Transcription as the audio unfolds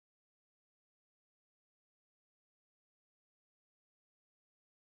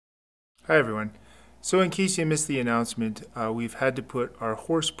Hi everyone. So in case you missed the announcement, we've had to put our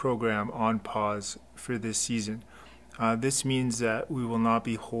horse program on pause for this season. This means that we will not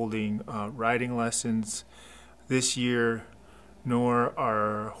be holding riding lessons this year, nor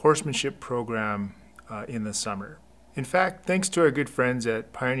our horsemanship program in the summer. In fact, thanks to our good friends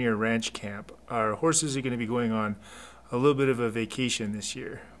at Pioneer Ranch Camp, our horses are going to be going on a little bit of a vacation this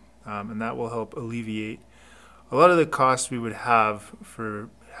year, and that will help alleviate a lot of the costs we would have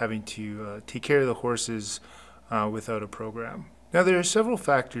for having to take care of the horses without a program. Now, there are several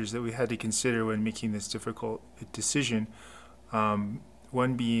factors that we had to consider when making this difficult decision.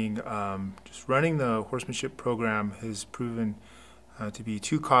 One being just running the horsemanship program has proven to be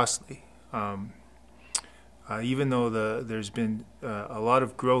too costly. Even though there's been a lot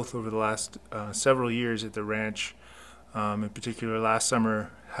of growth over the last several years at the ranch, in particular last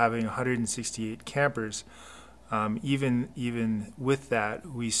summer having 168 campers, even with that,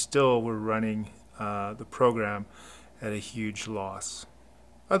 we still were running the program at a huge loss.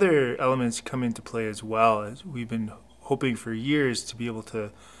 Other elements come into play as well, as we've been hoping for years to be able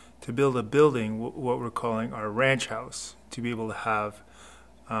to build a building, what we're calling our ranch house, to be able to have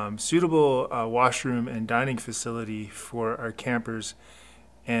suitable washroom and dining facility for our campers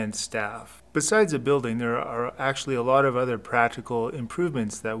and staff. Besides a building, there are actually a lot of other practical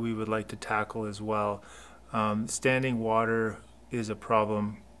improvements that we would like to tackle as well. Standing water is a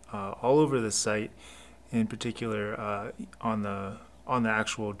problem all over the site, in particular on the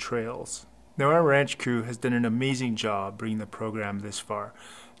actual trails. Now, our ranch crew has done an amazing job bringing the program this far.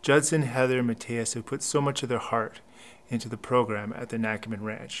 Judson, Heather, and Mateus have put so much of their heart into the program at the Nakamun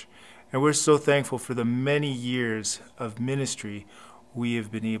Ranch, and we're so thankful for the many years of ministry we have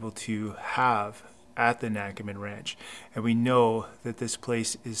been able to have at the Nakamun Ranch, and we know that this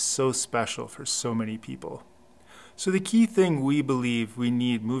place is so special for so many people. So the key thing we believe we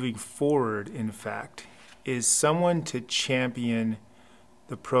need moving forward, in fact, is someone to champion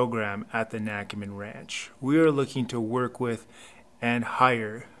the program at the Nakamun Ranch. We are looking to work with and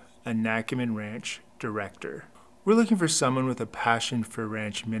hire a Nakamun Ranch director. We're looking for someone with a passion for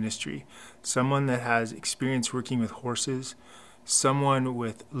ranch ministry, someone that has experience working with horses, someone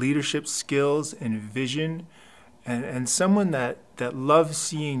with leadership skills and vision, and someone that loves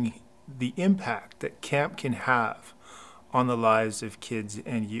seeing the impact that camp can have on the lives of kids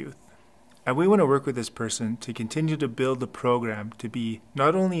and youth. And we want to work with this person to continue to build the program to be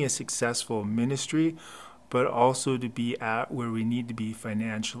not only a successful ministry, but also to be at where we need to be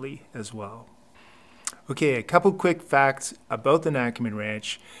financially as well. Okay, a couple quick facts about the Nakamun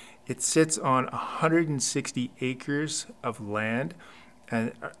Ranch. It sits on 160 acres of land,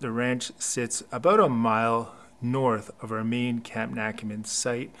 and the ranch sits about a mile north of our main Camp Nakamun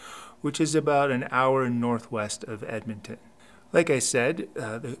site, which is about an hour northwest of Edmonton. Like I said,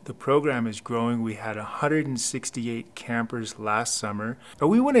 the program is growing. We had 168 campers last summer, but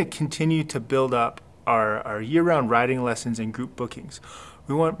we want to continue to build up our year-round riding lessons and group bookings.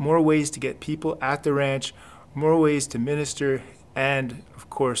 We want more ways to get people at the ranch, more ways to minister, and of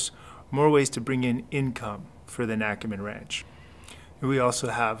course, more ways to bring in income for the Nakamun Ranch. We also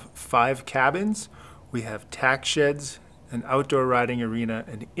have 5 cabins. We have tack sheds, an outdoor riding arena,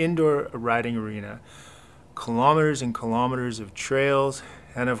 an indoor riding arena, kilometers and kilometers of trails,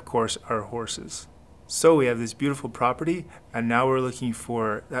 and of course our horses. So we have this beautiful property, and now we're looking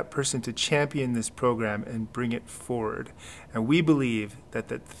for that person to champion this program and bring it forward. And we believe that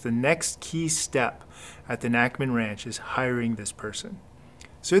the next key step at the Nakamun Ranch is hiring this person.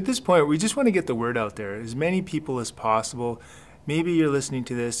 So at this point, we just want to get the word out there, as many people as possible. Maybe you're listening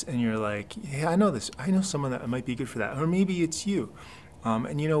to this and you're like, hey, I know this. I know someone that might be good for that. Or maybe it's you.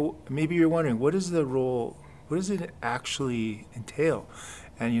 And you know, maybe you're wondering, what is the role? What does it actually entail?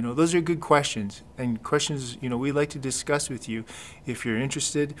 And you know, those are good questions, and questions we'd like to discuss with you. If you're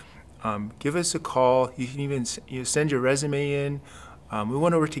interested, give us a call. You can even send your resume in. We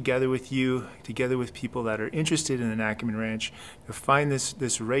want to work together with you, together with people that are interested in the Nakamun Ranch, to find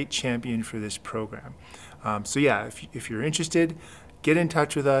this right champion for this program. So yeah, if you're interested, get in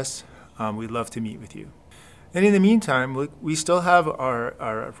touch with us. We'd love to meet with you. And in the meantime, we still have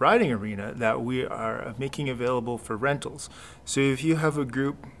our riding arena that we are making available for rentals. So if you have a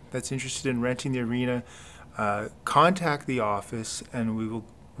group that's interested in renting the arena, contact the office, and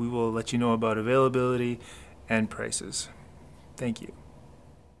we will let you know about availability and prices. Thank you.